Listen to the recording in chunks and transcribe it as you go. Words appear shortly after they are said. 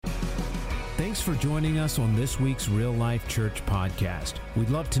Thanks for joining us on this week's Real Life Church podcast. We'd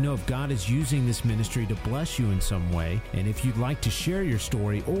love to know if God is using this ministry to bless you in some way, and if you'd like to share your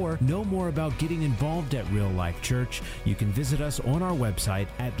story or know more about getting involved at Real Life Church, you can visit us on our website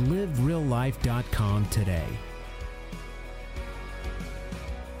at livereallife.com today.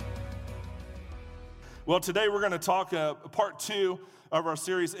 Well, today we're going to talk part 2 of our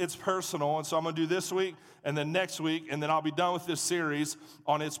series, It's Personal. And so I'm going to do this week and then next week, and then I'll be done with this series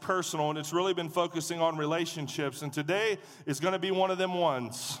on It's Personal. And it's really been focusing on relationships. And today is going to be one of them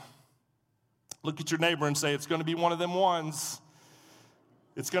ones. Look at your neighbor and say, it's going to be one of them ones.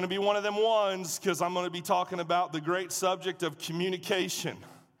 It's going to be one of them ones because I'm going to be talking about the great subject of communication.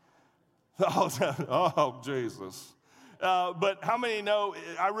 Oh, Jesus. But how many know,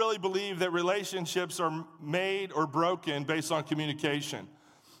 I really believe that relationships are made or broken based on communication.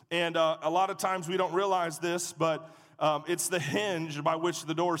 And a lot of times we don't realize this, but it's the hinge by which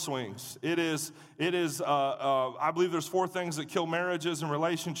the door swings. It is. I believe there's 4 things that kill marriages and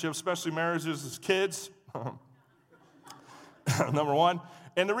relationships, especially marriages, is kids. Number 1.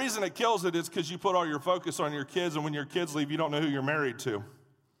 And the reason it kills it is because you put all your focus on your kids, and when your kids leave, you don't know who you're married to.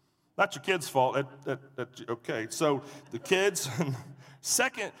 Not your kids' fault. Okay, so the kids.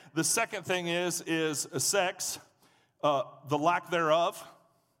 The second thing is sex, the lack thereof.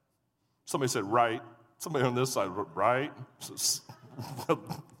 Somebody said right. Somebody on this side, right?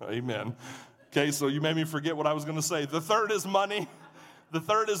 Amen. Okay, so you made me forget what I was going to say. The third is money.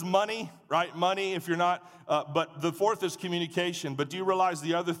 Right? Money, if you're not. But the fourth is communication. But do you realize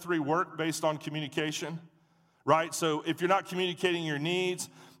the other 3 work based on communication? Right? So if you're not communicating your needs,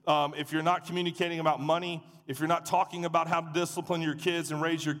 if you're not communicating about money, if you're not talking about how to discipline your kids and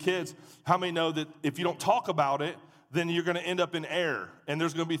raise your kids, how many know that if you don't talk about it, then you're going to end up in error, and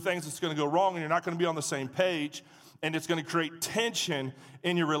there's going to be things that's going to go wrong, and you're not going to be on the same page, and it's going to create tension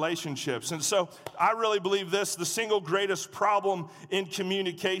in your relationships. And so I really believe this, the single greatest problem in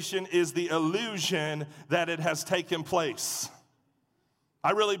communication is the illusion that it has taken place.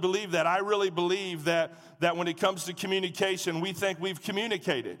 I really believe that. I really believe that when it comes to communication, we think we've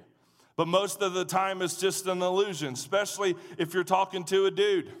communicated. But most of the time, it's just an illusion, especially if you're talking to a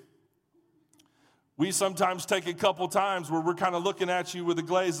dude. We sometimes take a couple times where we're kind of looking at you with a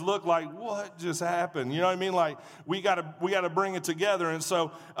glazed look like, what just happened? You know what I mean? Like, we gotta bring it together. And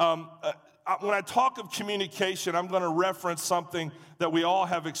so when I talk of communication, I'm going to reference something that we all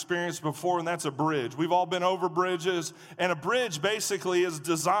have experienced before, and that's a bridge. We've all been over bridges, and a bridge basically is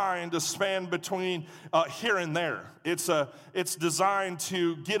designed to span between here and there. It's designed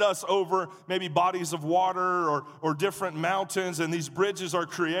to get us over maybe bodies of water or different mountains, and these bridges are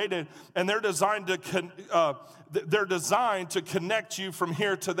created, and they're designed to connect you from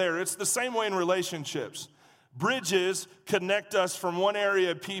here to there. It's the same way in relationships. Bridges connect us from one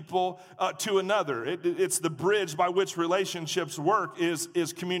area of people to another. It's the bridge by which relationships work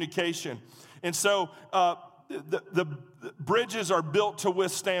is communication. And so the bridges are built to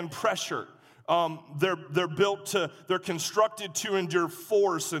withstand pressure. They're constructed to endure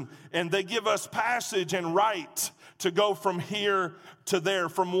force, and they give us passage and right to go from here to there,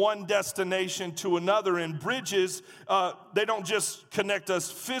 from one destination to another. And bridges, they don't just connect us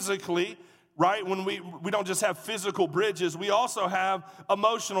physically, right? When we don't just have physical bridges, we also have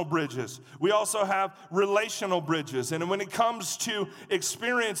emotional bridges. We also have relational bridges. And when it comes to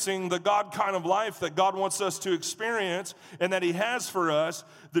experiencing the God kind of life that God wants us to experience and that He has for us,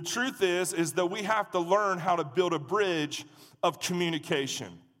 the truth is that we have to learn how to build a bridge of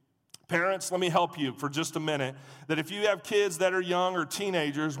communication. Parents, let me help you for just a minute. That if you have kids that are young or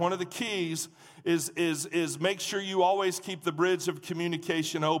teenagers, one of the keys is make sure you always keep the bridge of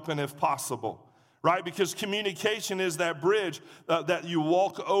communication open if possible, right? Because communication is that bridge that you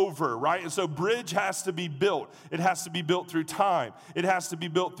walk over, right? And so bridge has to be built. It has to be built through time. It has to be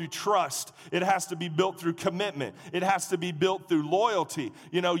built through trust. It has to be built through commitment. It has to be built through loyalty.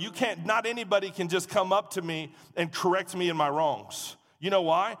 You know, not anybody can just come up to me and correct me in my wrongs. You know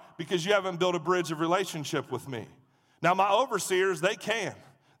why? Because you haven't built a bridge of relationship with me. Now, my overseers, they can.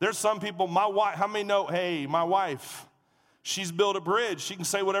 There's some people, my wife, how many know, hey, my wife, she's built a bridge. She can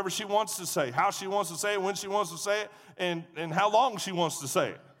say whatever she wants to say, how she wants to say it, when she wants to say it, and how long she wants to say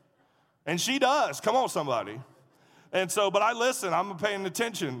it. And she does. Come on, somebody. And so, but I listen. I'm paying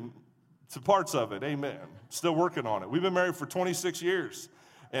attention to parts of it. Amen. Still working on it. We've been married for 26 years.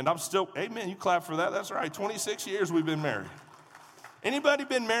 And I'm still, amen, you clap for that. That's right. 26 years we've been married. Anybody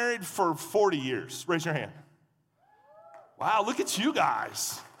been married for 40 years? Raise your hand. Wow, look at you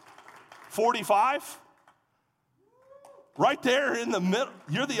guys. 45? Right there in the middle.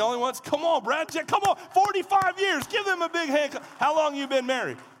 You're the only ones. Come on, Brad. Come on. 45 years. Give them a big hand. How long you been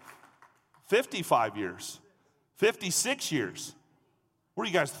married? 55 years, 56 years. Were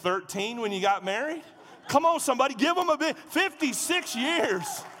you guys 13 when you got married? Come on, somebody, give them a bit. 56 years.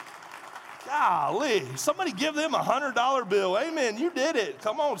 Golly, somebody give them a $100 bill. Amen, you did it.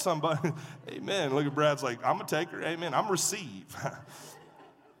 Come on, somebody. Amen. Look at Brad's like, I'm a taker. Amen, I'm receive.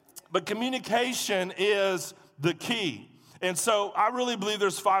 But communication is the key. And so I really believe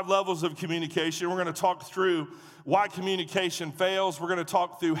there's 5 levels of communication. We're going to talk through why communication fails. We're going to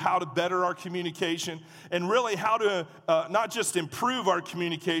talk through how to better our communication and really how to not just improve our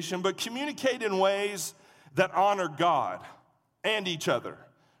communication, but communicate in ways that honor God and each other,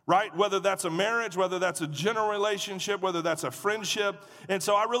 right? Whether that's a marriage, whether that's a general relationship, whether that's a friendship. And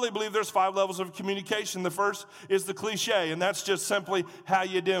so I really believe there's 5 levels of communication. The first is the cliche, and that's just simply, how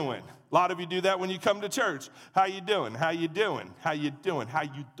you doing? A lot of you do that when you come to church. How you doing? How you doing? How you doing? How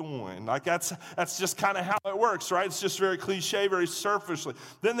you doing? Like that's just kind of how it works, right? It's just very cliche, very surfacely.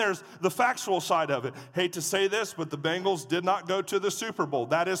 Then there's the factual side of it. Hate to say this, but the Bengals did not go to the Super Bowl.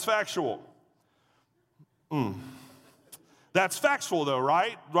 That is factual. That's factual though,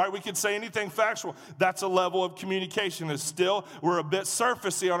 right? Right? We could say anything factual. That's a level of communication. It's still, we're a bit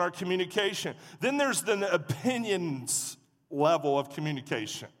surfacey on our communication. Then there's the opinions level of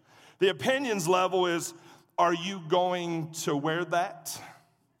communication. The opinions level is, are you going to wear that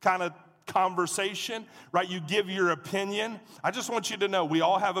kind of conversation, right? You give your opinion. I just want you to know we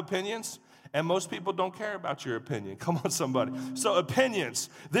all have opinions, and most people don't care about your opinion. Come on, somebody. So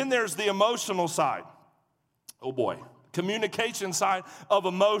opinions. Then there's the emotional side. Oh, boy. Communication side of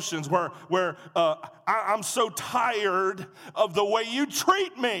emotions where I'm so tired of the way you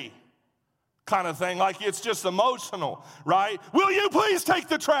treat me. Kind of thing, like it's just emotional, right? Will you please take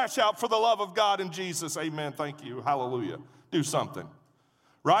the trash out for the love of God and Jesus? Amen, thank you, hallelujah. Do something,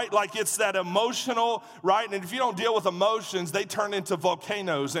 right? Like it's that emotional, right? And if you don't deal with emotions, they turn into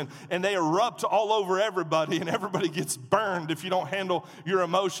volcanoes and they erupt all over everybody, and everybody gets burned if you don't handle your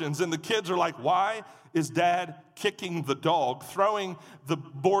emotions. And the kids are like, why is dad kicking the dog, throwing the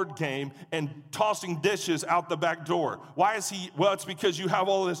board game, and tossing dishes out the back door? Why is he? Well, it's because you have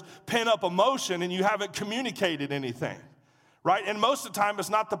all this pent-up emotion and you haven't communicated anything, right? And most of the time, it's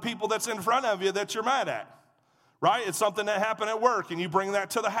not the people that's in front of you that you're mad at, right? It's something that happened at work, and you bring that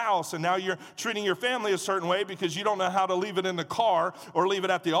to the house, and now you're treating your family a certain way because you don't know how to leave it in the car or leave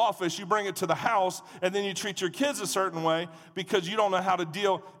it at the office. You bring it to the house, and then you treat your kids a certain way because you don't know how to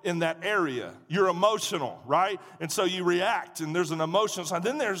deal in that area. You're emotional, right? And so you react, and there's an emotional side.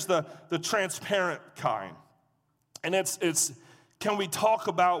 Then there's the transparent kind, and it's can we talk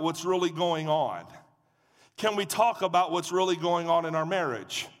about what's really going on? Can we talk about what's really going on in our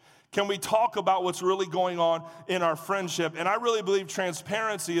marriage? Can we talk about what's really going on in our friendship? And I really believe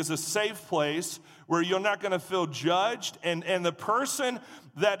transparency is a safe place where you're not going to feel judged, and the person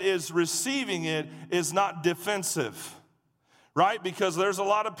that is receiving it is not defensive, right? Because there's a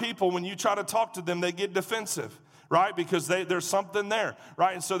lot of people, when you try to talk to them, they get defensive, right? Because there's something there,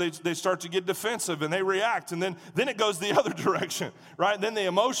 right? And so they start to get defensive, and they react, and then it goes the other direction, right? And then the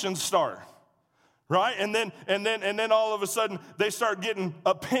emotions start. Right? And then all of a sudden they start getting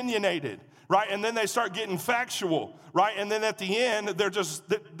opinionated, right? And then they start getting factual, right? And then at the end, they're just,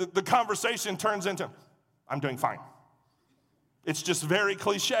 the conversation turns into, I'm doing fine. It's just very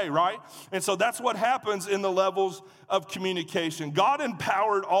cliche, right? And so that's what happens in the levels of communication. God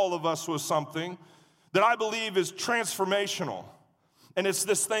empowered all of us with something that I believe is transformational. And it's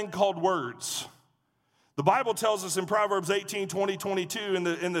this thing called words. The Bible tells us in Proverbs 18, 20, 22,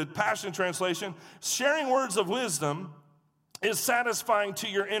 in the Passion Translation, sharing words of wisdom is satisfying to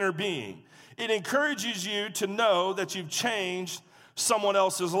your inner being. It encourages you to know that you've changed someone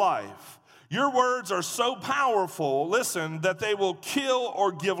else's life. Your words are so powerful, listen, that they will kill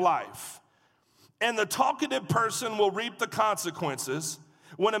or give life. And the talkative person will reap the consequences.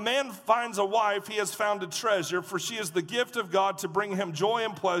 When a man finds a wife, he has found a treasure, for she is the gift of God to bring him joy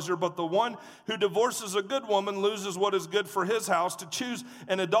and pleasure. But the one who divorces a good woman loses what is good for his house. To choose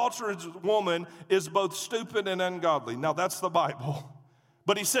an adulterous woman is both stupid and ungodly. Now, that's the Bible.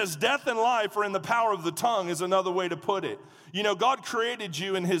 But he says death and life are in the power of the tongue is another way to put it. You know, God created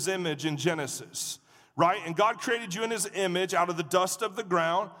you in his image in Genesis, right? And God created you in his image out of the dust of the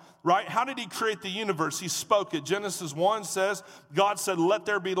ground. Right? How did he create the universe? He spoke it. Genesis 1 says, God said, let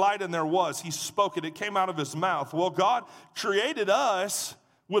there be light, and there was. He spoke it. It came out of his mouth. Well, God created us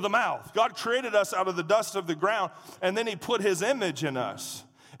with a mouth. God created us out of the dust of the ground, and then he put his image in us.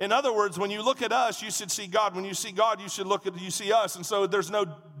 In other words, when you look at us, you should see God. When you see God, you see us. And so there's no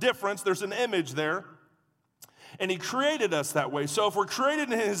difference. There's an image there. And he created us that way. So if we're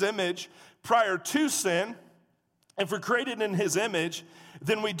created in his image prior to sin, if we're created in his image,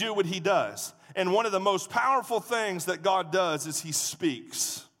 then we do what he does. And one of the most powerful things that God does is he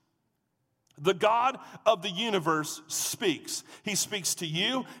speaks. The God of the universe speaks. He speaks to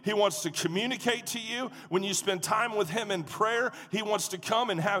you. He wants to communicate to you. When you spend time with him in prayer, he wants to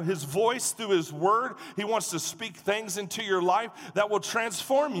come and have his voice through his word. He wants to speak things into your life that will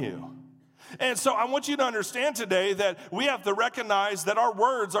transform you. And so I want you to understand today that we have to recognize that our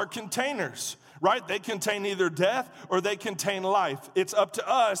words are containers, right? They contain either death or they contain life. It's up to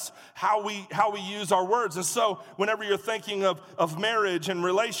us how we use our words. And so whenever you're thinking of marriage and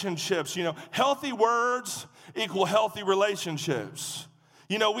relationships, healthy words equal healthy relationships.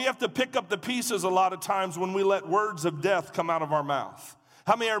 We have to pick up the pieces a lot of times when we let words of death come out of our mouth.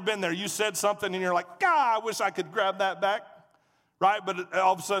 How many ever been there? You said something and you're like, God, I wish I could grab that back. Right? But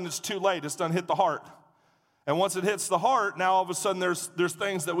all of a sudden it's too late. It's done hit the heart. And once it hits the heart, now all of a sudden there's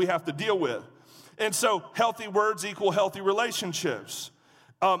things that we have to deal with. And so healthy words equal healthy relationships.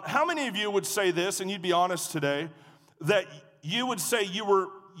 How many of you would say this, and you'd be honest today, that you would say you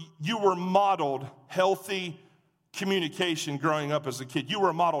were modeled healthy communication growing up as a kid? You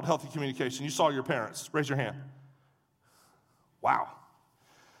were modeled healthy communication. You saw your parents. Raise your hand. Wow.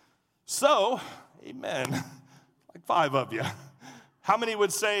 So, amen. Like 5 of you. How many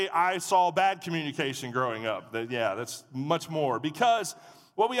would say I saw bad communication growing up? That's much more. Because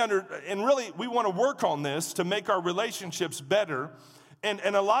we want to work on this to make our relationships better. And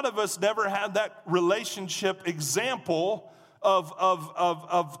a lot of us never had that relationship example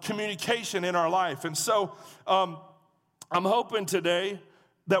of communication in our life. And so I'm hoping today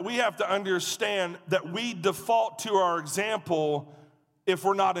that we have to understand that we default to our example if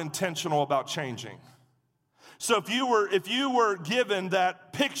we're not intentional about changing. So if you were given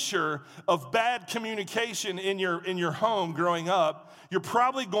that picture of bad communication in your home growing up, you're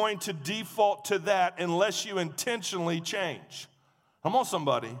probably going to default to that unless you intentionally change. Come on,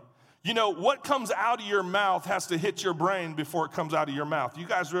 somebody. What comes out of your mouth has to hit your brain before it comes out of your mouth. You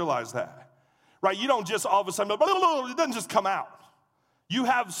guys realize that, right? You don't just all of a sudden, it doesn't just come out. You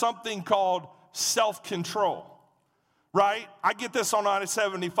have something called self-control, right? I get this on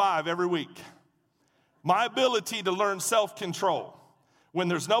I-75 every week. My ability to learn self-control. When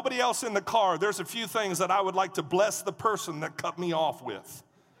there's nobody else in the car, there's a few things that I would like to bless the person that cut me off with.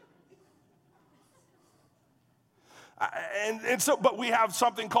 But we have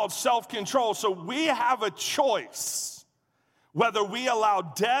something called self-control. So we have a choice whether we allow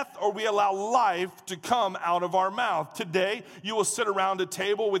death or we allow life to come out of our mouth. Today, you will sit around a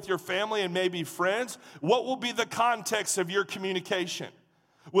table with your family and maybe friends. What will be the context of your communication?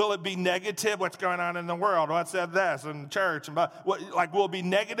 Will it be negative? What's going on in the world? What's this in church? Will it be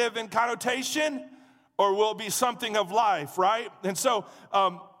negative in connotation? Or will it be something of life, right? And so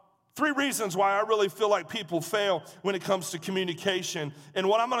 3 reasons why I really feel like people fail when it comes to communication. And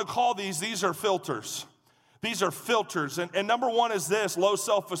what I'm going to call these are filters. These are filters. And number 1 is this, low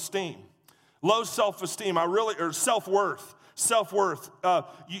self-esteem. Low self-esteem, or self-worth. Self-worth.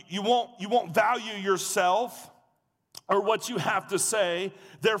 You won't value yourself or what you have to say,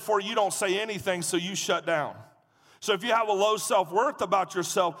 therefore you don't say anything, so you shut down. So if you have a low self-worth about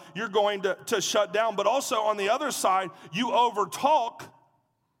yourself, you're going to shut down. But also on the other side, you overtalk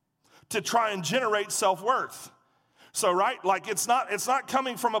to try and generate self-worth. So, right, like it's not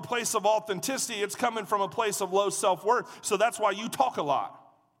coming from a place of authenticity, it's coming from a place of low self-worth. So that's why you talk a lot.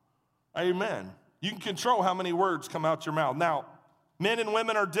 Amen. You can control how many words come out your mouth. Now, men and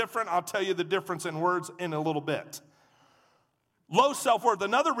women are different. I'll tell you the difference in words in a little bit. Low self-worth.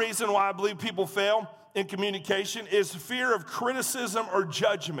 Another reason why I believe people fail in communication is fear of criticism or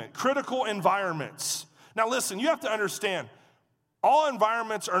judgment, critical environments. Now listen, you have to understand, all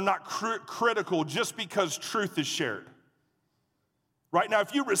environments are not critical just because truth is shared. Right? Now,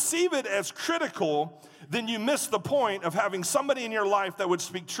 if you receive it as critical, then you miss the point of having somebody in your life that would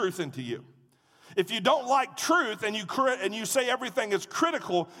speak truth into you. If you don't like truth and you say everything is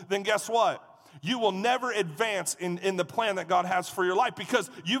critical, then guess what? You will never advance in the plan that God has for your life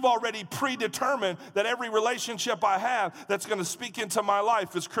because you've already predetermined that every relationship I have that's going to speak into my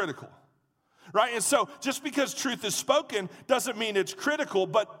life is critical. Right? And so just because truth is spoken doesn't mean it's critical,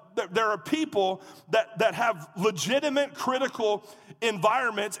 but there are people that have legitimate critical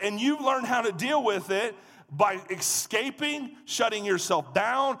environments, and you've learned how to deal with it by escaping, shutting yourself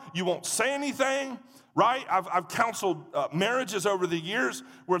down. You won't say anything. Right? I've counseled marriages over the years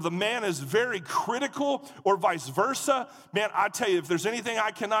where the man is very critical or vice versa. Man, I tell you, if there's anything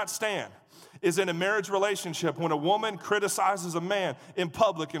I cannot stand is in a marriage relationship when a woman criticizes a man in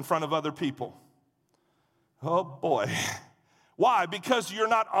public in front of other people. Oh boy. Why? Because you're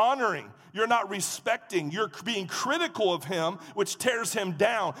not honoring, you're not respecting, you're being critical of him, which tears him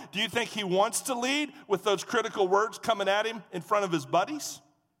down. Do you think he wants to lead with those critical words coming at him in front of his buddies?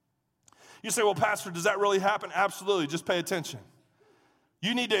 You say, well, Pastor, does that really happen? Absolutely. Just pay attention.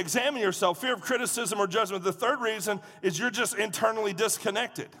 You need to examine yourself. Fear of criticism or judgment. The third reason is you're just internally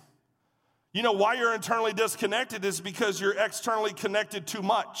disconnected. You know why you're internally disconnected is because you're externally connected too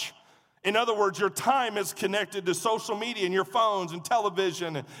much. In other words, your time is connected to social media and your phones and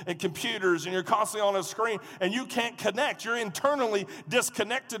television and computers, and you're constantly on a screen, and you can't connect. You're internally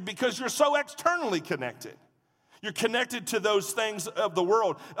disconnected because you're so externally connected. You're connected to those things of the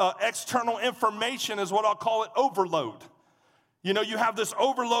world. External information is what I'll call it overload. You know, you have this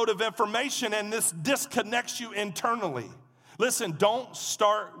overload of information, and this disconnects you internally. Listen, don't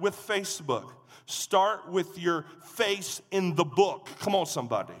start with Facebook. Start with your face in the book. Come on,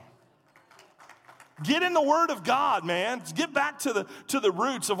 somebody. Get in the Word of God, man. Get back to the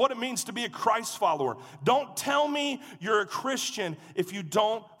roots of what it means to be a Christ follower. Don't tell me you're a Christian if you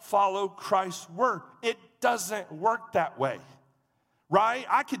don't follow Christ's Word. It doesn't work that way, right?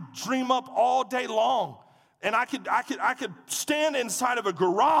 I could dream up all day long, and I could stand inside of a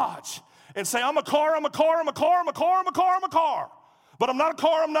garage and say, I'm a car. But I'm not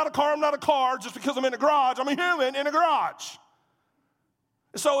a car just because I'm in a garage. I'm a human in a garage.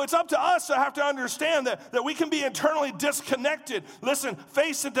 So it's up to us to have to understand that we can be internally disconnected. Listen,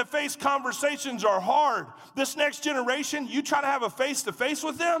 face-to-face conversations are hard. This next generation, you try to have a face-to-face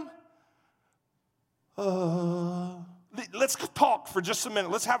with them? Let's talk for just a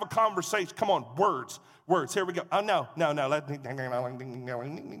minute. Let's have a conversation. Come on, words. Here we go. Oh, no.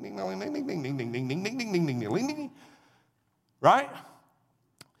 Right?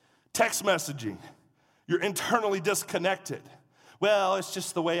 Text messaging. You're internally disconnected. Well, it's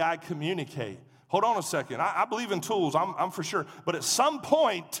just the way I communicate. Hold on a second. I believe in tools, I'm for sure. But at some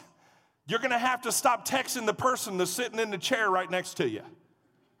point, you're going to have to stop texting the person that's sitting in the chair right next to you.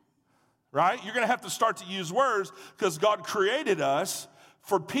 Right? You're going to have to start to use words because God created us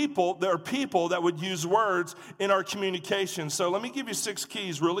for people. There are people that would use words in our communication. So let me give you 6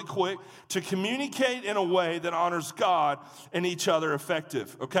 keys really quick to communicate in a way that honors God and each other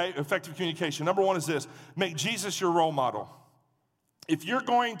effective. Okay? Effective communication. Number 1 is this. Make Jesus your role model. If you're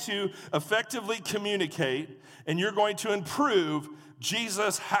going to effectively communicate and you're going to improve,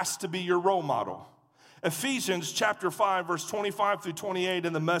 Jesus has to be your role model. Ephesians chapter 5, verse 25 through 28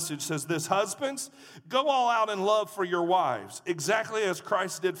 in the Message says this, husbands, go all out in love for your wives, exactly as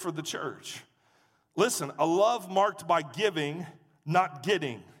Christ did for the church. Listen, a love marked by giving, not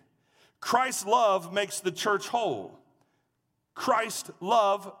getting. Christ's love makes the church whole. Christ's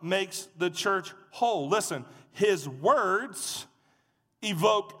love makes the church whole. Listen, his words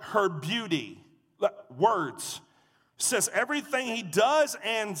evoke her beauty. Words. Says everything he does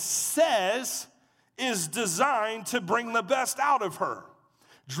and says is designed to bring the best out of her,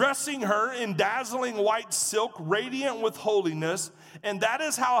 dressing her in dazzling white silk, radiant with holiness. And that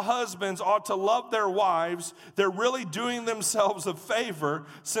is how husbands ought to love their wives. They're really doing themselves a favor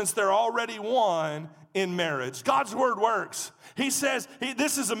since they're already one in marriage. God's word works. He says,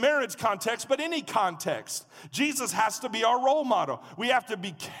 this is a marriage context, but any context. Jesus has to be our role model. We have to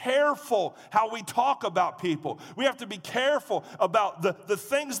be careful how we talk about people. We have to be careful about the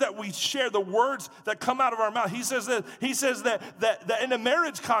things that we share, the words that come out of our mouth. He says that in a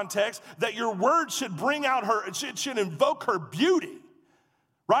marriage context, that your words should bring out her, it should invoke her beauty,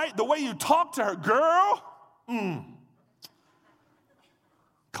 right? The way you talk to her, girl,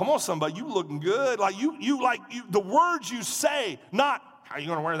 come on, somebody, you looking good. Like you, the words you say, not, how you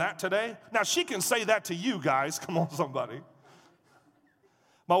gonna wear that today? Now, she can say that to you guys. Come on, somebody.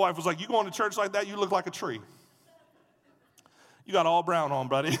 My wife was like, you going to church like that, you look like a tree. You got all brown on,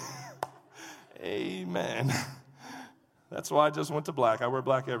 buddy. Amen. That's why I just went to black. I wear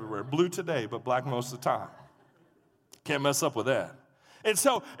black everywhere. Blue today, but black most of the time. Can't mess up with that. And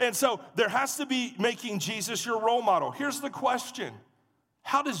so there has to be making Jesus your role model. Here's the question.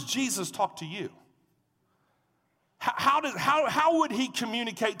 How does Jesus talk to you? How would he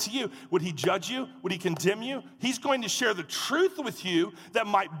communicate to you? Would he judge you? Would he condemn you? He's going to share the truth with you that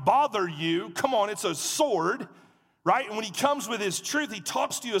might bother you. Come on, it's a sword, right? And when he comes with his truth, he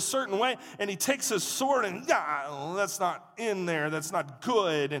talks to you a certain way, and he takes his sword and, that's not in there, that's not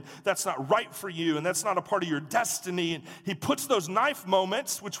good, and that's not right for you, and that's not a part of your destiny. And he puts those knife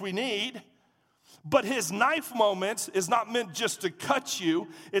moments, which we need. But his knife moments is not meant just to cut you.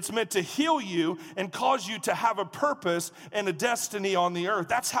 It's meant to heal you and cause you to have a purpose and a destiny on the earth.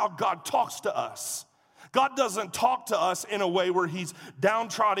 That's how God talks to us. God doesn't talk to us in a way where he's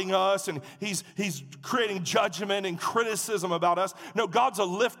downtrodden us and he's creating judgment and criticism about us. No, God's a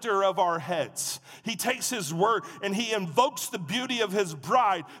lifter of our heads. He takes his word and he invokes the beauty of his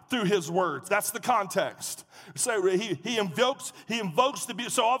bride through his words. That's the context. So he invokes the beauty.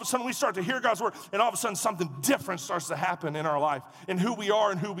 So all of a sudden we start to hear God's word, and all of a sudden something different starts to happen in our life and who we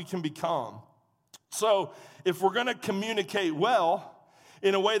are and who we can become. So if we're going to communicate well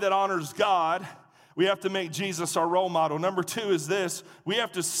in a way that honors God, we have to make Jesus our role model. Number 2 is this: we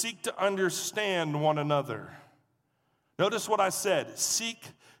have to seek to understand one another. Notice what I said: seek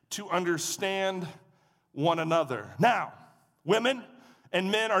to understand one another. Now, women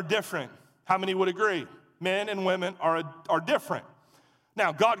and men are different. How many would agree? Men and women are different.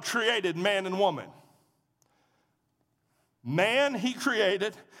 Now, God created man and woman. Man, he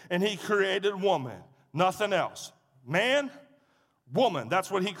created, and he created woman. Nothing else. Man, woman,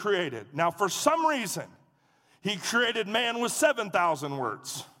 that's what he created. Now, for some reason, he created man with 7,000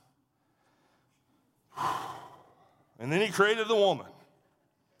 words. And then he created the woman.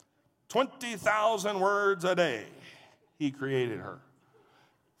 20,000 words a day, he created her.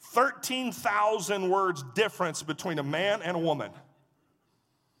 13,000 words difference between a man and a woman.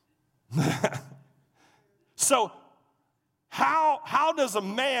 So, how does a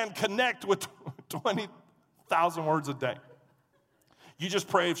man connect with 20,000 words a day? You just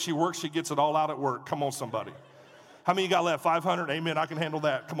pray if she works, she gets it all out at work. Come on, somebody. How many you got left? 500? Amen, I can handle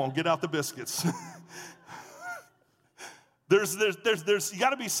that. Come on, get out the biscuits. There's you got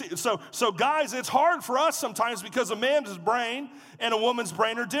to be, so guys, it's hard for us sometimes because a man's brain and a woman's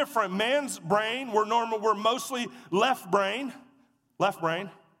brain are different. Man's brain, we're mostly left brain. Did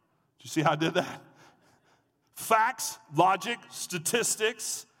you see how I did that? Facts, logic,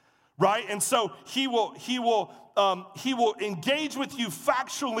 statistics, right? And so he will engage with you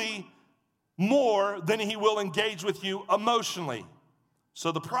factually more than he will engage with you emotionally.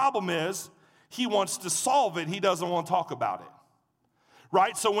 So the problem is, he wants to solve it. He doesn't want to talk about it,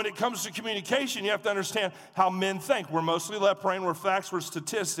 right? So when it comes to communication, you have to understand how men think. We're mostly left brain. We're facts. We're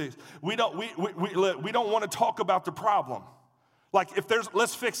statistics. We don't want to talk about the problem. Like if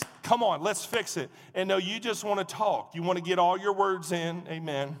let's fix it. And no, you just want to talk. You want to get all your words in.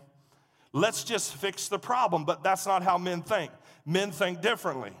 Amen. Let's just fix the problem. But that's not how men think. Men think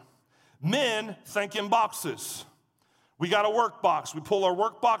differently. Men think in boxes. We got a work box. We pull our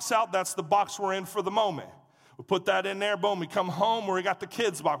work box out. That's the box we're in for the moment. We put that in there. Boom. We come home where we got the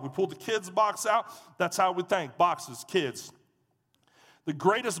kids box. We pull the kids box out. That's how we think. Boxes, kids. The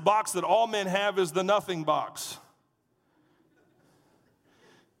greatest box that all men have is the nothing box.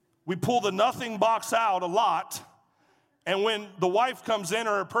 We pull the nothing box out a lot. And when the wife comes in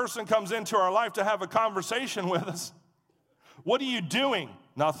or a person comes into our life to have a conversation with us, what are you doing?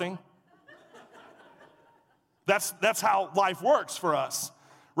 Nothing. That's how life works for us,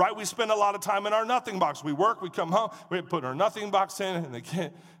 right? We spend a lot of time in our nothing box. We work, we come home, we put our nothing box in, and they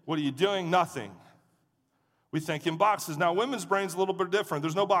can't, what are you doing? Nothing. We think in boxes. Now, women's brain's a little bit different.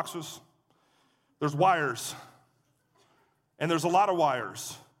 There's no boxes. There's wires. And there's a lot of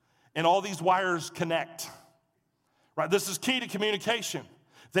wires. And all these wires connect, right? This is key to communication.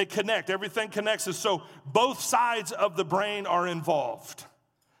 They connect. Everything connects. So both sides of the brain are involved.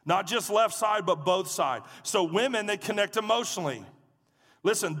 Not just left side, but both sides. So women, they connect emotionally.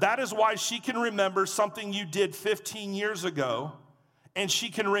 Listen, that is why she can remember something you did 15 years ago, and she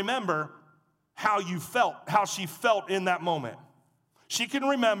can remember how you felt, how she felt in that moment. She can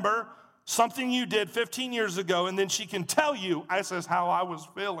remember something you did 15 years ago, and then she can tell you, this is how I was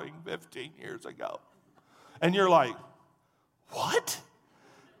feeling 15 years ago. And you're like, what?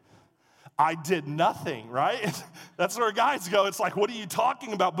 I did nothing, right? That's where guys go. It's like, what are you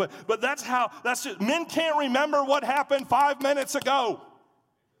talking about? But that's just, men can't remember what happened 5 minutes ago.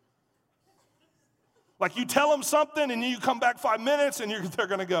 Like you tell them something and you come back 5 minutes and they're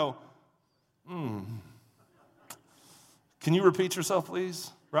going to go, Can you repeat yourself,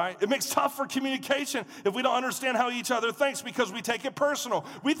 please? Right? It makes tough for communication if we don't understand how each other thinks because we take it personal.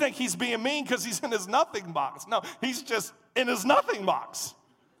 We think he's being mean because he's in his nothing box. No, he's just in his nothing box.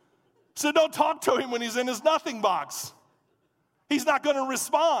 So don't talk to him when he's in his nothing box. He's not going to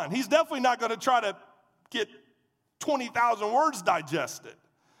respond. He's definitely not going to try to get 20,000 words digested,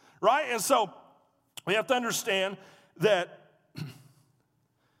 right? And so we have to understand that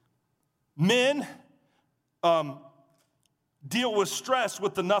men deal with stress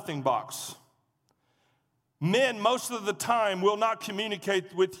with the nothing box. Men, most of the time, will not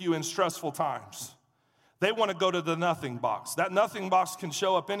communicate with you in stressful times. They want to go to the nothing box. That nothing box can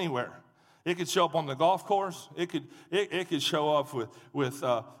show up anywhere. It could show up on the golf course. It could show up with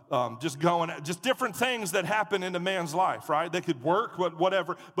just different things that happen in a man's life, right? They could work,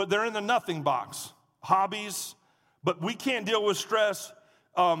 whatever, but they're in the nothing box. Hobbies, but we can't deal with stress.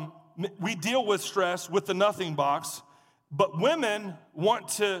 We deal with stress with the nothing box, but women want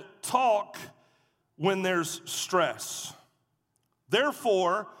to talk when there's stress.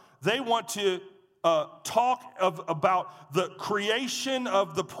 Therefore, they want to talk about the creation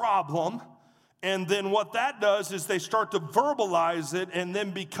of the problem, and then what that does is they start to verbalize it, and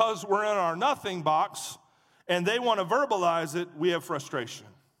then because we're in our nothing box and they want to verbalize it, we have frustration.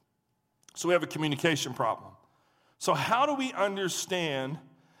 So we have a communication problem. So how do we understand,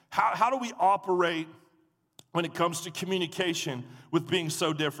 how do we operate when it comes to communication with being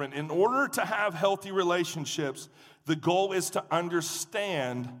so different? In order to have healthy relationships, the goal is to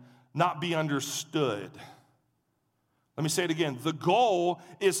understand, not be understood. Let me say it again. The goal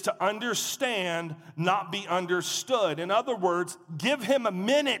is to understand, not be understood. In other words, give him a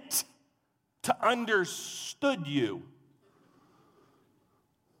minute to understood you.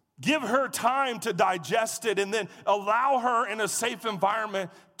 Give her time to digest it, and then allow her in a safe environment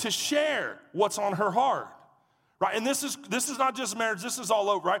to share what's on her heart. Right? And this is not just marriage, this is all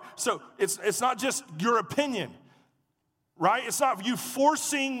over, right? So it's not just your opinion. Right? It's not you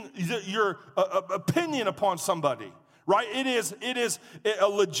forcing your opinion upon somebody. Right? It is a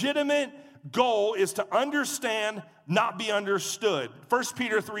legitimate goal is to understand, not be understood. 1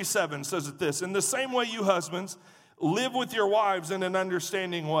 Peter 3:7 says it this: in the same way, you husbands, live with your wives in an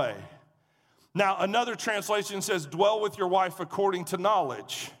understanding way. Now, another translation says, dwell with your wife according to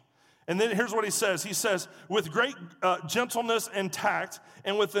knowledge. And then here's what he says. He says, with great gentleness and tact,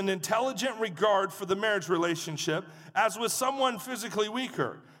 and with an intelligent regard for the marriage relationship, as with someone physically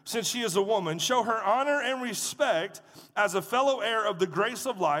weaker, since she is a woman, show her honor and respect as a fellow heir of the grace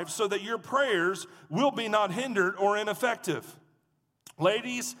of life, so that your prayers will be not hindered or ineffective.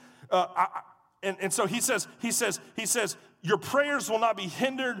 Ladies, and so he says, your prayers will not be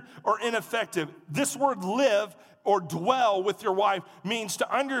hindered or ineffective. This word live or dwell with your wife means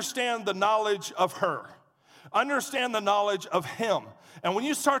to understand the knowledge of her. Understand the knowledge of him. And when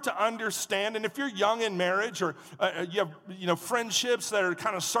you start to understand, and if you're young in marriage or you have friendships that are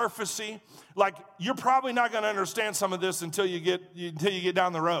kind of surfacey, like you're probably not going to understand some of this until you get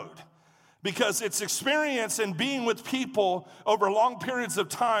down the road. Because it's experience in being with people over long periods of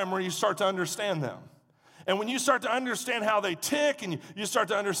time where you start to understand them. And when you start to understand how they tick and you start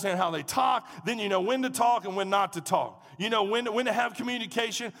to understand how they talk, then you know when to talk and when not to talk. You know when to have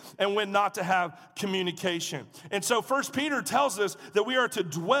communication and when not to have communication. And so 1 Peter tells us that we are to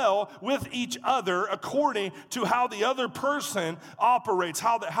dwell with each other according to how the other person operates,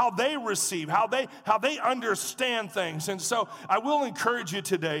 how they receive, how they understand things. And so I will encourage you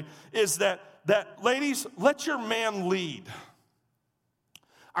today is that ladies, let your man lead.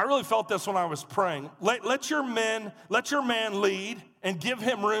 I really felt this when I was praying. Let your man lead and give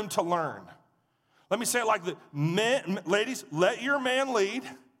him room to learn. Let me say it like this. Ladies, let your man lead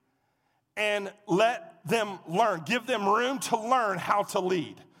and let them learn. Give them room to learn how to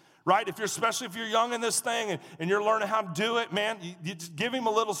lead. Right? Especially if you're young in this thing and you're learning how to do it, man, you just give him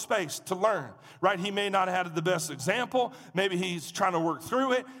a little space to learn. Right? He may not have had the best example. Maybe he's trying to work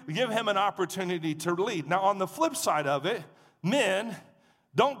through it. Give him an opportunity to lead. Now, on the flip side of it, men,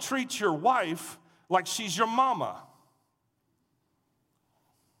 don't treat your wife like she's your mama.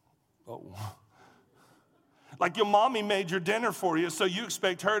 Oh. Like your mommy made your dinner for you, so you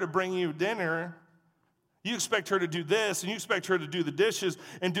expect her to bring you dinner. You expect her to do this, and you expect her to do the dishes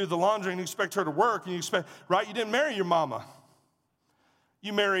and do the laundry, and you expect her to work, and right? You didn't marry your mama.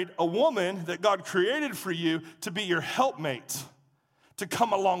 You married a woman that God created for you to be your helpmate, to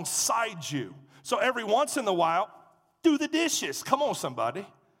come alongside you. So every once in a while, do the dishes. Come on, somebody.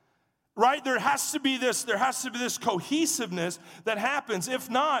 Right? There has to be this cohesiveness that happens. If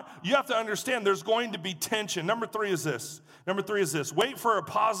not, you have to understand there's going to be tension. Number three is this. Wait for a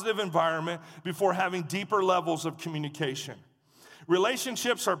positive environment before having deeper levels of communication.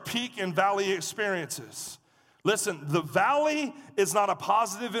 Relationships are peak and valley experiences. Listen, the valley is not a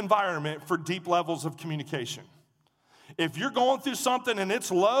positive environment for deep levels of communication. If you're going through something and it's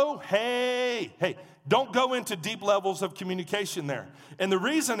low, hey, don't go into deep levels of communication there. And the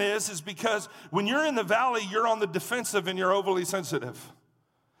reason is because when you're in the valley, you're on the defensive and you're overly sensitive.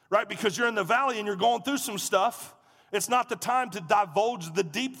 Right? Because you're in the valley and you're going through some stuff. It's not the time to divulge the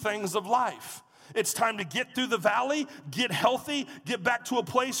deep things of life. It's time to get through the valley, get healthy, get back to a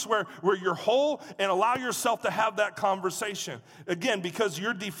place where you're whole, and allow yourself to have that conversation. Again, because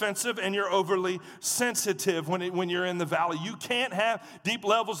you're defensive and you're overly sensitive when you're in the valley. You can't have deep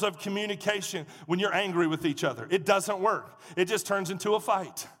levels of communication when you're angry with each other. It doesn't work. It just turns into a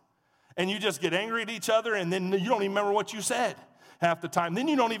fight. And you just get angry at each other, and then you don't even remember what you said half the time. Then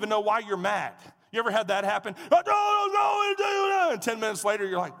you don't even know why you're mad. You ever had that happen? And 10 minutes later,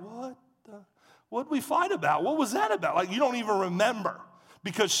 you're like, what did we fight about? What was that about? Like, you don't even remember,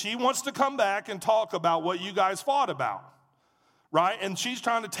 because she wants to come back and talk about what you guys fought about, right? And she's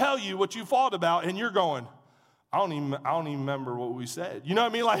trying to tell you what you fought about, and you're going, I don't even remember what we said. You know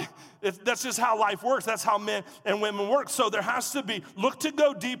what I mean? Like, that's just how life works. That's how men and women work. So there has to be, look to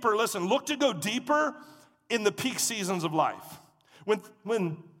go deeper in the peak seasons of life.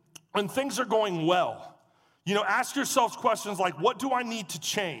 When things are going well, ask yourselves questions like, what do I need to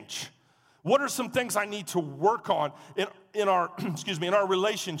change? What are some things I need to work on in our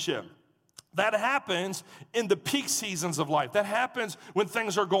relationship? That happens in the peak seasons of life. That happens when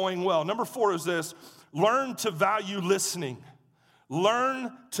things are going well. Number 4 is this: learn to value listening.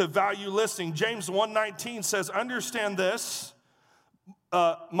 Learn to value listening. James 1:19 says, understand this,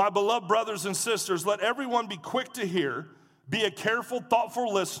 my beloved brothers and sisters, let everyone be quick to hear, be a careful,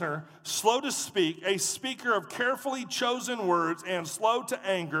 thoughtful listener, slow to speak, a speaker of carefully chosen words, and slow to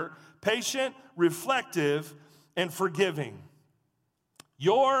anger, patient, reflective, and forgiving.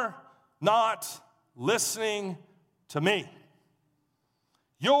 You're not listening to me.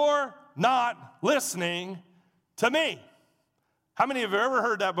 You're not listening to me. How many of you have ever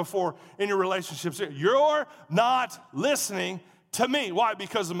heard that before in your relationships? You're not listening to me. Why?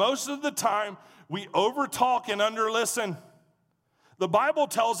 Because most of the time we overtalk and underlisten. The Bible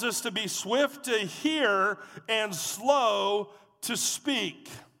tells us to be swift to hear and slow to speak.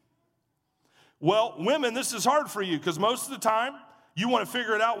 Well, women, this is hard for you because most of the time you want to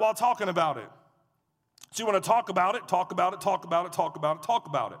figure it out while talking about it. So you want to talk about it.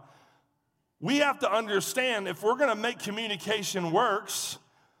 We have to understand, if we're going to make communication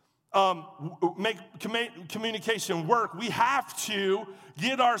communication work, we have to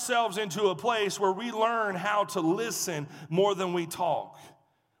get ourselves into a place where we learn how to listen more than we talk.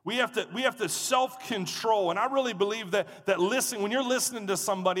 We have to self-control, and I really believe that listening, when you're listening to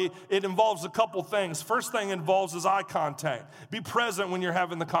somebody, it involves a couple things. First thing involves is eye contact. Be present when you're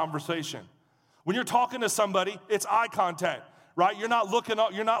having the conversation. When you're talking to somebody, it's eye contact, right? You're not looking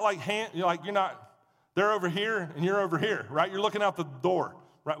up, they're over here and you're over here, right? You're looking out the door,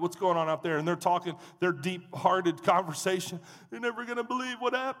 right? What's going on out there? And they're talking their deep-hearted conversation. They're never going to believe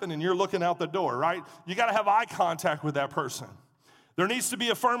what happened, and you're looking out the door, right? You got to have eye contact with that person. There needs to be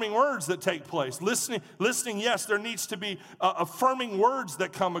affirming words that take place. Listening, yes, there needs to be affirming words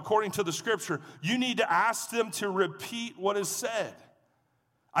that come according to the Scripture. You need to ask them to repeat what is said.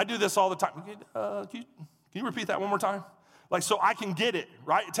 I do this all the time. Can you repeat that one more time? Like, so I can get it,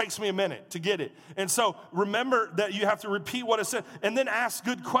 right? It takes me a minute to get it. And so remember that you have to repeat what is said and then ask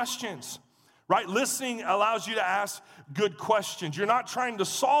good questions, right? Listening allows you to ask good questions. You're not trying to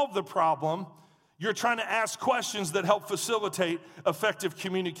solve the problem. You're trying to ask questions that help facilitate effective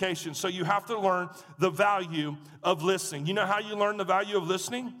communication. So you have to learn the value of listening. You know how you learn the value of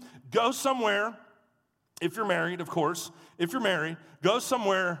listening? Go somewhere, if you're married, of course. If you're married, go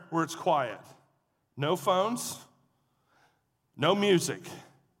somewhere where it's quiet. No phones, no music,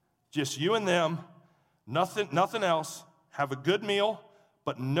 just you and them, nothing else. Have a good meal,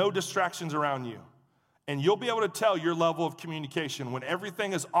 but no distractions around you. And you'll be able to tell your level of communication when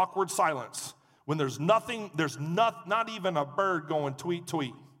everything is awkward silence. When there's not even a bird going tweet,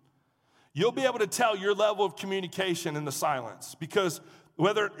 tweet. You'll be able to tell your level of communication in the silence, because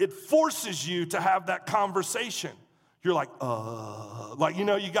whether it forces you to have that conversation, you're like,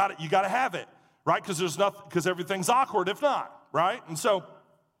 you got to have it, right? Because everything's awkward if not, right? And so,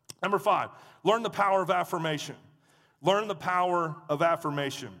 number 5, learn the power of affirmation. Learn the power of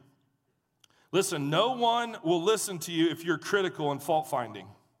affirmation. Listen, no one will listen to you if you're critical and fault-finding.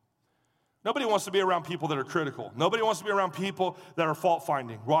 Nobody wants to be around people that are critical. Nobody wants to be around people that are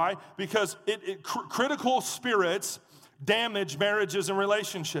fault-finding. Why? Because critical spirits damage marriages and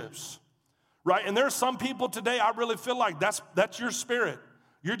relationships, right? And there are some people today, I really feel like that's your spirit.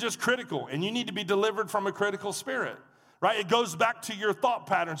 You're just critical, and you need to be delivered from a critical spirit, right? It goes back to your thought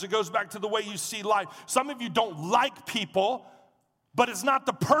patterns. It goes back to the way you see life. Some of you don't like people, but it's not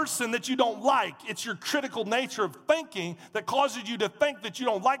the person that you don't like. It's your critical nature of thinking that causes you to think that you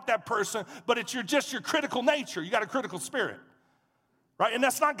don't like that person, but it's just your critical nature. You got a critical spirit, right? And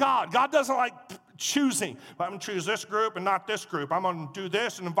that's not God. God doesn't like choosing. I'm going to choose this group and not this group. I'm going to do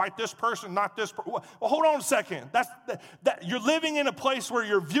this and invite this person, not this person. Well, hold on a second. You're living in a place where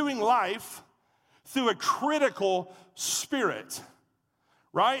you're viewing life through a critical spirit,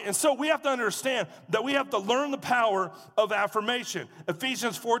 right? And so we have to understand that we have to learn the power of affirmation.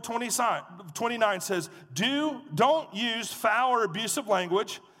 Ephesians 4:29 says, don't use foul or abusive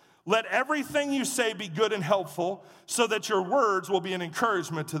language. Let everything you say be good and helpful so that your words will be an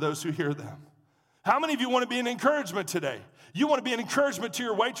encouragement to those who hear them. How many of you want to be an encouragement today? You want to be an encouragement to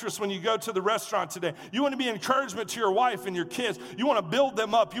your waitress when you go to the restaurant today. You want to be an encouragement to your wife and your kids. You want to build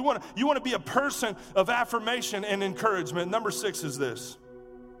them up. You want to be a person of affirmation and encouragement. Number 6 is this.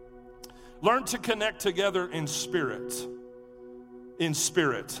 Learn to connect together in spirit. In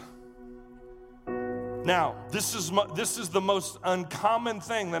spirit. Now, this is the most uncommon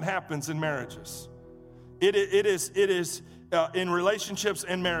thing that happens in marriages. It is in relationships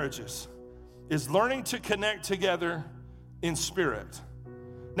and marriages. Is learning to connect together in spirit.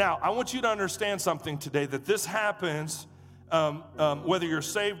 Now, I want you to understand something today, that this happens whether you're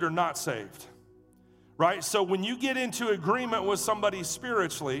saved or not saved, right? So when you get into agreement with somebody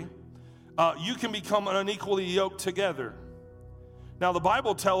spiritually, you can become unequally yoked together. Now, the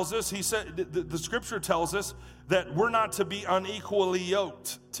Bible tells us, the scripture tells us that we're not to be unequally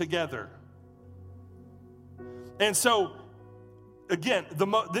yoked together. And so, again,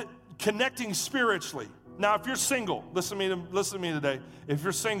 connecting spiritually. Now, if you're single, listen to me today. If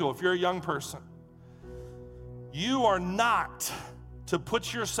you're single, if you're a young person, you are not to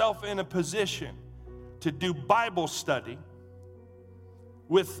put yourself in a position to do Bible study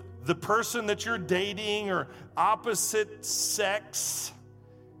with the person that you're dating or opposite sex.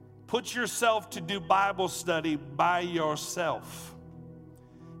 Put yourself to do Bible study by yourself.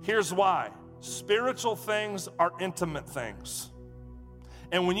 Here's why. Spiritual things are intimate things.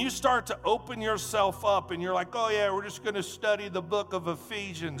 And when you start to open yourself up and you're like, oh yeah, we're just going to study the book of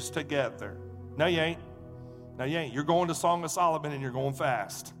Ephesians together. No, you ain't. No, you ain't. You're going to Song of Solomon and you're going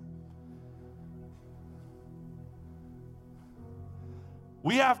fast.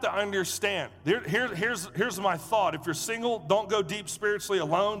 We have to understand. Here's my thought. If you're single, don't go deep spiritually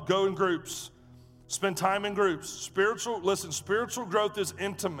alone. Go in groups. Spend time in groups. Spiritual growth is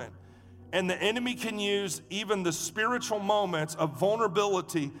intimate. And the enemy can use even the spiritual moments of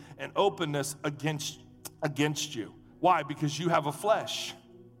vulnerability and openness against you. Why? Because you have a flesh.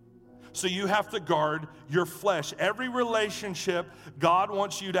 So you have to guard your flesh. Every relationship God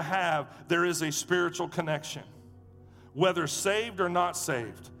wants you to have, there is a spiritual connection, whether saved or not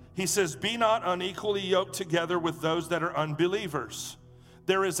saved. He says, be not unequally yoked together with those that are unbelievers.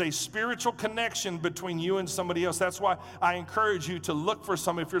 There is a spiritual connection between you and somebody else. That's why I encourage you to look for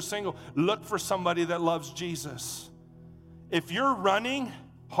somebody. If you're single, look for somebody that loves Jesus. If you're running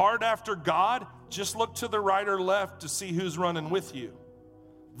hard after God, just look to the right or left to see who's running with you.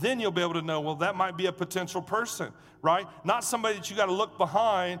 Then you'll be able to know, well, that might be a potential person, right? Not somebody that you got to look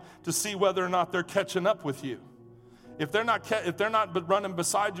behind to see whether or not they're catching up with you. If they're not running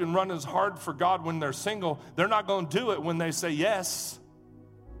beside you and running as hard for God when they're single, they're not going to do it when they say yes.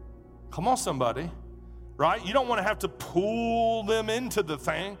 Come on, somebody, right? You don't want to have to pull them into the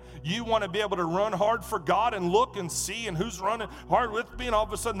thing. You want to be able to run hard for God and look and see and who's running hard with me, and all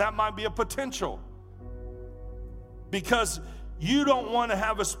of a sudden that might be a potential. Because you don't want to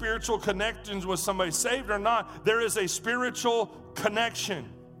have a spiritual connection with somebody, saved or not. There is a spiritual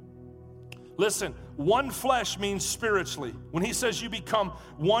connection. Listen, one flesh means spiritually. When he says you become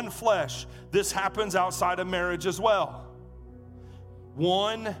one flesh, this happens outside of marriage as well.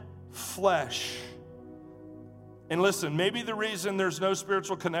 One flesh. And listen, maybe the reason there's no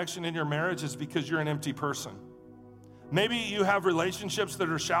spiritual connection in your marriage is because you're an empty person. Maybe you have relationships that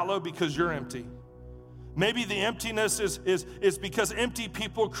are shallow because you're empty. Maybe the emptiness is because empty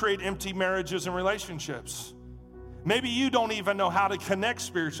people create empty marriages and relationships. Maybe you don't even know how to connect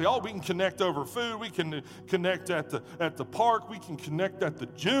spiritually. Oh, we can connect over food. We can connect at the park. We can connect at the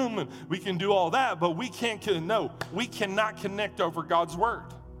gym, and we can do all that. But we cannot connect over God's word.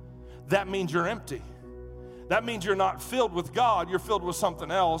 That means you're empty. That means you're not filled with God. You're filled with something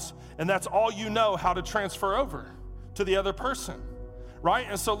else, and that's all you know how to transfer over to the other person, right?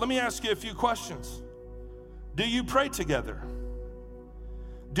 And so let me ask you a few questions. Do you pray together?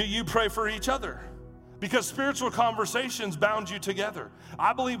 Do you pray for each other? Because spiritual conversations bound you together.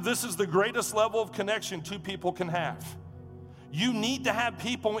 I believe this is the greatest level of connection two people can have. You need to have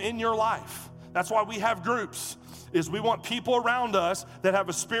people in your life. That's why we have groups, is we want people around us that have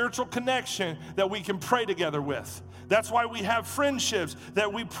a spiritual connection that we can pray together with. That's why we have friendships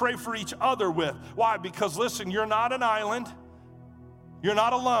that we pray for each other with. Why? Because listen, you're not an island. You're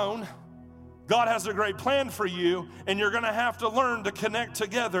not alone. God has a great plan for you, and you're going to have to learn to connect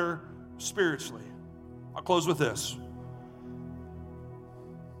together spiritually. I'll close with this.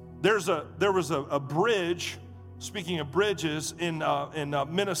 There was a bridge, speaking of bridges, in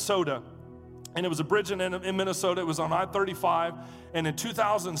Minnesota. And it was a bridge in Minnesota. It was on I-35. And in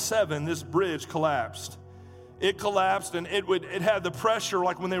 2007, this bridge collapsed. It collapsed, and it had the pressure,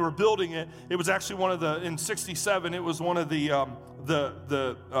 like when they were building it. It was actually in 67, it was one of the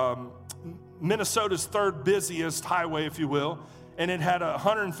Minnesota's third busiest highway, if you will. And it had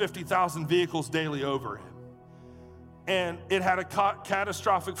 150,000 vehicles daily over it. And it had a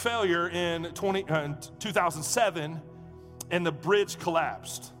catastrophic failure in 2007, and the bridge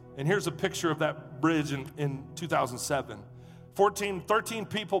collapsed. And here's a picture of that bridge in 2007. 13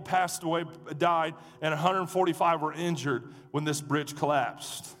 people passed away, died, and 145 were injured when this bridge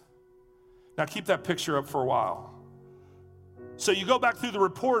collapsed. Now keep that picture up for a while. So you go back through the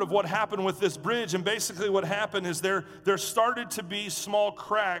report of what happened with this bridge, and basically what happened is there started to be small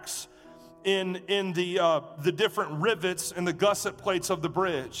cracks in the different rivets and the gusset plates of the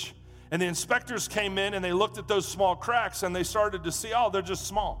bridge. And the inspectors came in and they looked at those small cracks and they started to see, they're just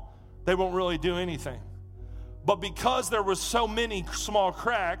small. They won't really do anything. But because there were so many small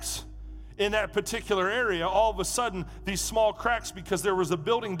cracks in that particular area, all of a sudden these small cracks, because there was a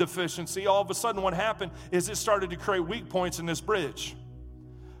building deficiency, all of a sudden what happened is it started to create weak points in this bridge.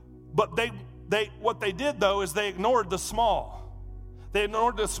 But what they did though is they ignored the small. They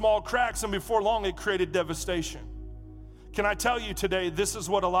ignored the small cracks, and before long it created devastation. Can I tell you today, this is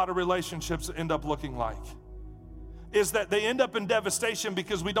what a lot of relationships end up looking like. Is that they end up in devastation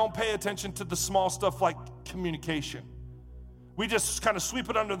because we don't pay attention to the small stuff like communication. We just kind of sweep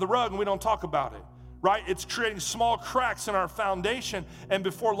it under the rug and we don't talk about it, right? It's creating small cracks in our foundation, and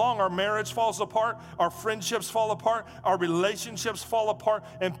before long our marriage falls apart, our friendships fall apart, our relationships fall apart,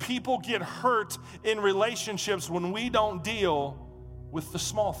 and people get hurt in relationships when we don't deal with the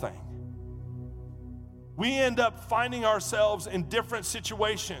small thing. We end up finding ourselves in different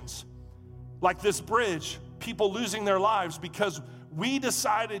situations, like this bridge, people losing their lives because we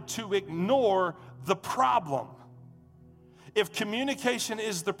decided to ignore the problem. If communication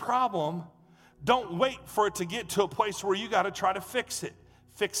is the problem, don't wait for it to get to a place where you got to try to fix it.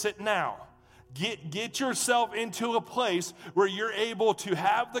 Fix it now. Get yourself into a place where you're able to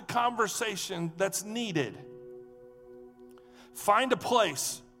have the conversation that's needed. Find a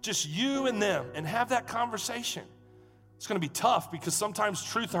place, just you and them, and have that conversation. It's going to be tough because sometimes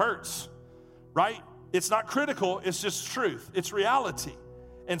truth hurts, right? It's not critical, it's just truth. It's reality.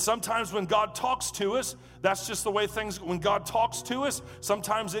 And sometimes when God talks to us, that's just the way when God talks to us,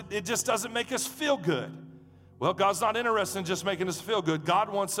 sometimes it just doesn't make us feel good. Well, God's not interested in just making us feel good. God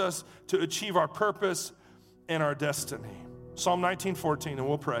wants us to achieve our purpose and our destiny. Psalm 19:14, and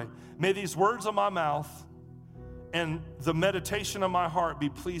we'll pray. May these words of my mouth and the meditation of my heart be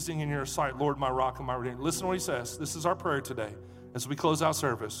pleasing in your sight, Lord, my rock and my redeemer. Listen to what he says. This is our prayer today as we close out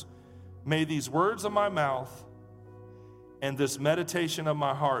service. May these words of my mouth and this meditation of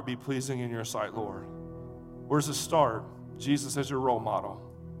my heart be pleasing in your sight, Lord. Where's it start? Jesus as your role model.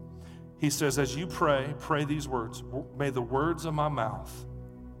 He says, as you pray these words. May the words of my mouth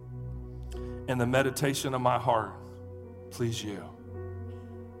and the meditation of my heart please you.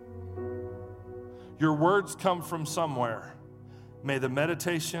 Your words come from somewhere. May the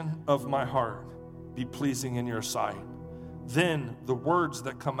meditation of my heart be pleasing in your sight. Then the words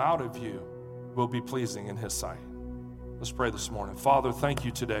that come out of you will be pleasing in his sight. Let's pray this morning. Father, thank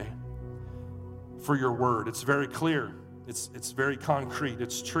you today for your word. It's very clear. It's very concrete.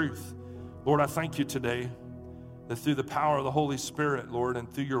 It's truth. Lord, I thank you today that through the power of the Holy Spirit, Lord, and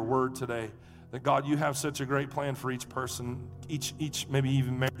through your word today, that God, you have such a great plan for each person, maybe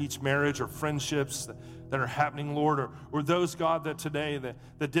even each marriage or friendships that are happening, Lord, or those, God, that today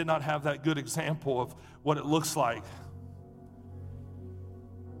that did not have that good example of what it looks like.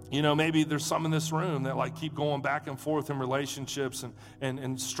 You know, maybe there's some in this room that like keep going back and forth in relationships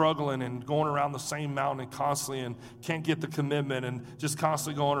and struggling and going around the same mountain and constantly and can't get the commitment and just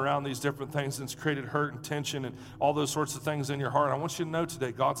constantly going around these different things, and it's created hurt and tension and all those sorts of things in your heart. I want you to know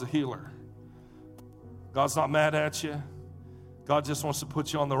today, God's a healer. God's not mad at you. God just wants to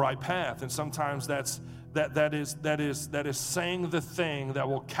put you on the right path. And sometimes that is saying the thing that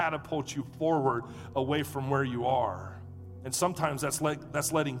will catapult you forward away from where you are. And sometimes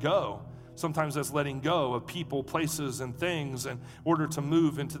that's letting go. Sometimes that's letting go of people, places, and things in order to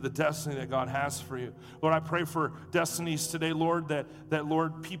move into the destiny that God has for you. Lord, I pray for destinies today, Lord, that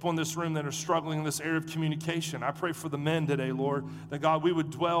Lord, people in this room that are struggling in this area of communication. I pray for the men today, Lord, that God, we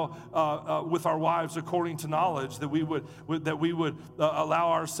would dwell with our wives according to knowledge, that we would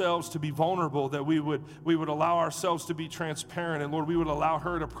allow ourselves to be vulnerable, that we would allow ourselves to be transparent, and Lord, we would allow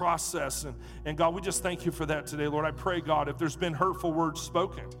her to process. And God, we just thank you for that today, Lord. I pray, God, if there's been hurtful words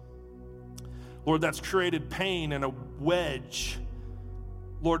spoken, Lord, that's created pain and a wedge.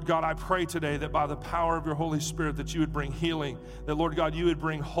 Lord God, I pray today that by the power of your Holy Spirit that you would bring healing, that Lord God, you would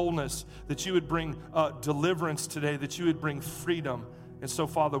bring wholeness, that you would bring deliverance today, that you would bring freedom. And so,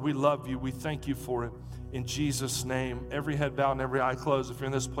 Father, we love you. We thank you for it. In Jesus' name, every head bowed and every eye closed. If you're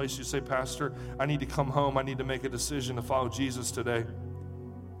in this place, you say, Pastor, I need to come home. I need to make a decision to follow Jesus today.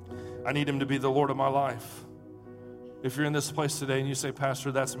 I need him to be the Lord of my life. If you're in this place today and you say,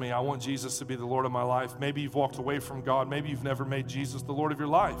 Pastor, that's me. I want Jesus to be the Lord of my life. Maybe you've walked away from God. Maybe you've never made Jesus the Lord of your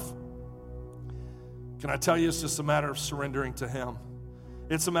life. Can I tell you, it's just a matter of surrendering to him.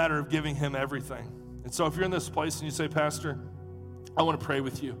 It's a matter of giving him everything. And so if you're in this place and you say, Pastor, I want to pray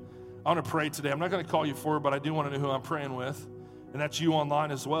with you. I want to pray today. I'm not going to call you forward, but I do want to know who I'm praying with. And that's you online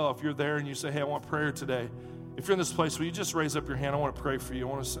as well. If you're there and you say, hey, I want prayer today. If you're in this place, will you just raise up your hand? I want to pray for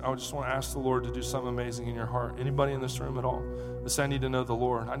you. I just want to ask the Lord to do something amazing in your heart. Anybody in this room at all? Say, I need to know the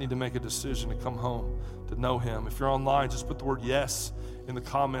Lord. I need to make a decision to come home, to know him. If you're online, just put the word yes in the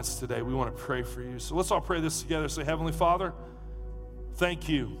comments today. We want to pray for you. So let's all pray this together. Say, Heavenly Father, thank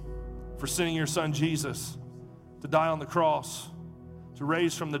you for sending your son Jesus to die on the cross, to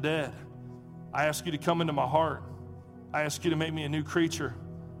raise from the dead. I ask you to come into my heart. I ask you to make me a new creature.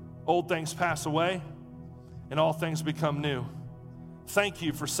 Old things pass away, and all things become new. Thank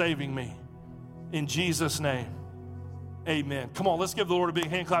you for saving me. In Jesus' name, amen. Come on, let's give the Lord a big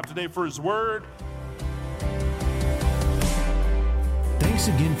hand clap today for his word. Thanks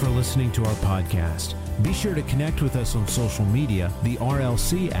again for listening to our podcast. Be sure to connect with us on social media, the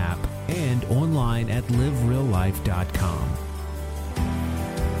RLC app, and online at livereallife.com.